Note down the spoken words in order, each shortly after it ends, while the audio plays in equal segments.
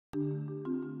I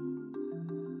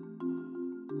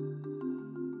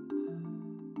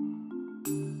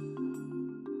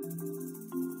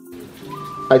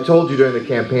told you during the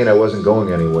campaign I wasn't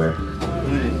going anywhere.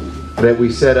 That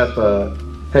we set up a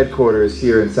headquarters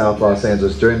here in South Los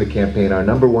Angeles during the campaign, our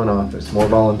 #1 office, more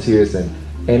volunteers than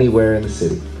anywhere in the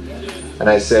city. And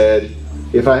I said,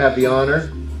 if I have the honor,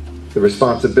 the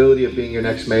responsibility of being your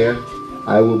next mayor,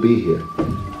 I will be here.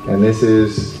 And this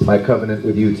is my covenant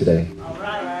with you today.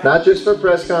 Not just for a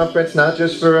press conference, not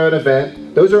just for an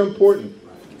event. Those are important.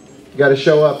 You got to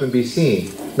show up and be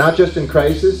seen. Not just in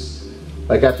crisis,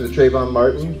 like after the Trayvon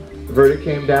Martin verdict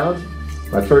came down.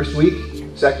 My first week,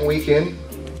 second week in,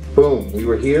 boom, we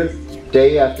were here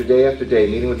day after day after day,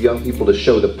 meeting with young people to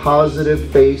show the positive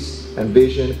face and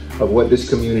vision of what this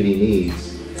community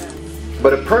needs.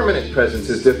 But a permanent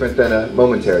presence is different than a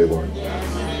momentary one.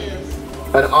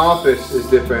 An office is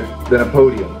different than a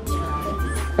podium.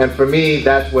 And for me,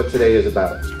 that's what today is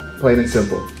about, plain and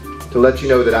simple. To let you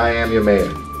know that I am your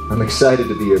mayor. I'm excited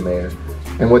to be your mayor.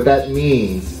 And what that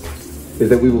means is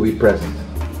that we will be present.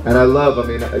 And I love,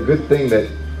 a good thing that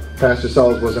Pastor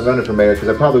Sauls wasn't running for mayor, because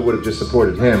I probably would have just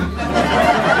supported him.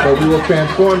 But we will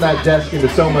transform that desk into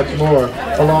so much more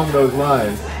along those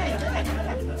lines.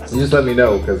 You just let me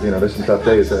know, because there's some tough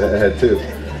days ahead too.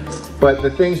 But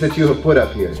the things that you have put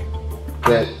up here,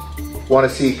 that want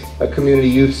to see a community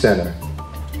youth center,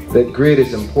 that grid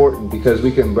is important because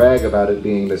we can brag about it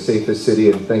being the safest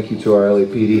city, and thank you to our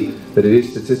LAPD that it is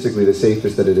statistically the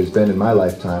safest that it has been in my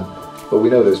lifetime. But we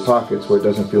know there's pockets where it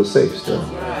doesn't feel safe still.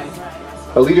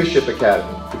 A leadership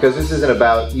academy, because this isn't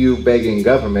about you begging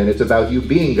government, it's about you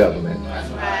being government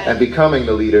and becoming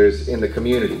the leaders in the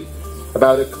community.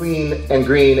 About a clean and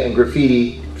green and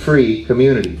graffiti-free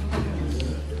community.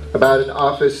 About an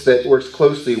office that works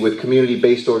closely with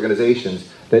community-based organizations,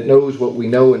 that knows what we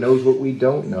know and knows what we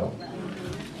don't know.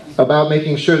 About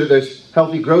making sure that there's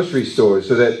healthy grocery stores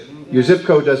so that your zip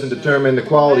code doesn't determine the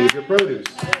quality of your produce.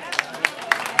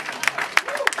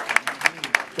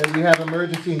 That we have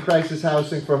emergency and crisis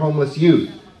housing for homeless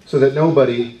youth so that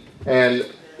nobody, and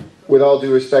with all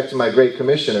due respect to my great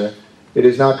commissioner, it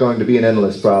is not going to be an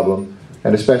endless problem.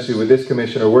 And especially with this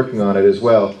commissioner working on it as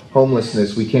well,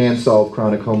 homelessness, we can solve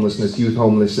chronic homelessness, youth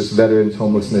homelessness, veterans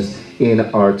homelessness in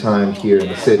our time here in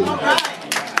the city.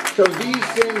 So these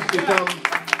things become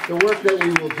the work that we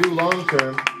will do long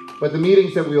term, but the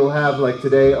meetings that we will have like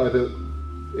today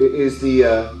is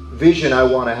the vision I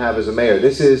want to have as a mayor.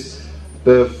 This is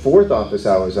the 4th office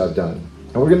hours I've done,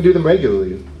 and we're going to do them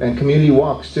regularly, and community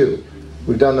walks too.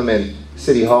 We've done them in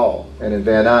City Hall, and in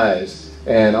Van Nuys,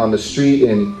 and on the street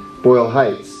in Boyle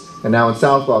Heights, and now in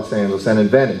South Los Angeles, and in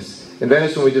Venice. In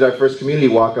Venice, when we did our first community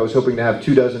walk, I was hoping to have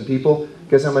 24 people.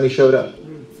 Guess how many showed up?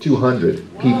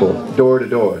 200 people, door to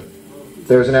door.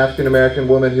 There was an African-American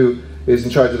woman who is in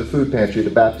charge of the food pantry at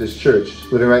the Baptist church,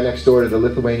 living right next door to the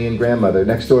Lithuanian grandmother,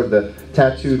 next door to the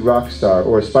tattooed rock star,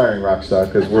 or aspiring rock star,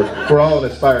 because we're all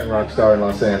an aspiring rock star in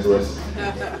Los Angeles.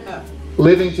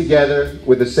 Living together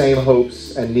with the same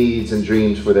hopes and needs and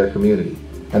dreams for their community.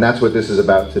 And that's what this is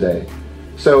about today.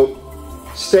 So,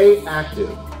 stay active.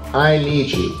 I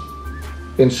need you.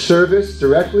 In service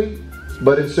directly,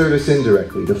 but in service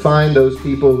indirectly, to find those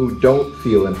people who don't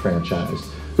feel enfranchised,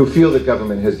 who feel that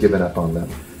government has given up on them.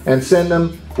 And send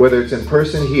them, whether it's in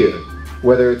person here,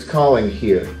 whether it's calling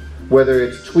here, whether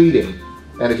it's tweeting.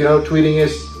 And if you know what tweeting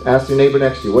is, ask your neighbor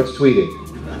next to you, what's tweeting?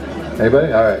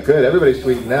 Anybody? All right, good. Everybody's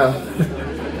tweeting now.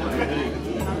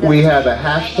 We have a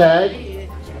hashtag,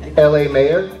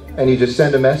 LAMAYOR, and you just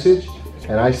send a message,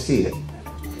 and I see it.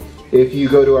 If you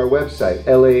go to our website,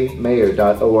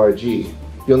 lamayor.org,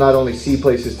 you'll not only see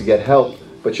places to get help,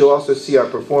 but you'll also see our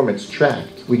performance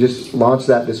tracked. We just launched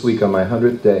that this week on my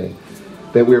 100th day.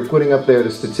 That we're putting up there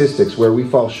the statistics. Where we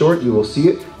fall short, you will see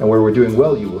it, and where we're doing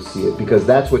well, you will see it, because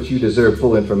that's what you deserve,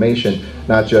 full information,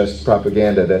 not just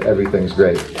propaganda that everything's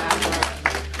great.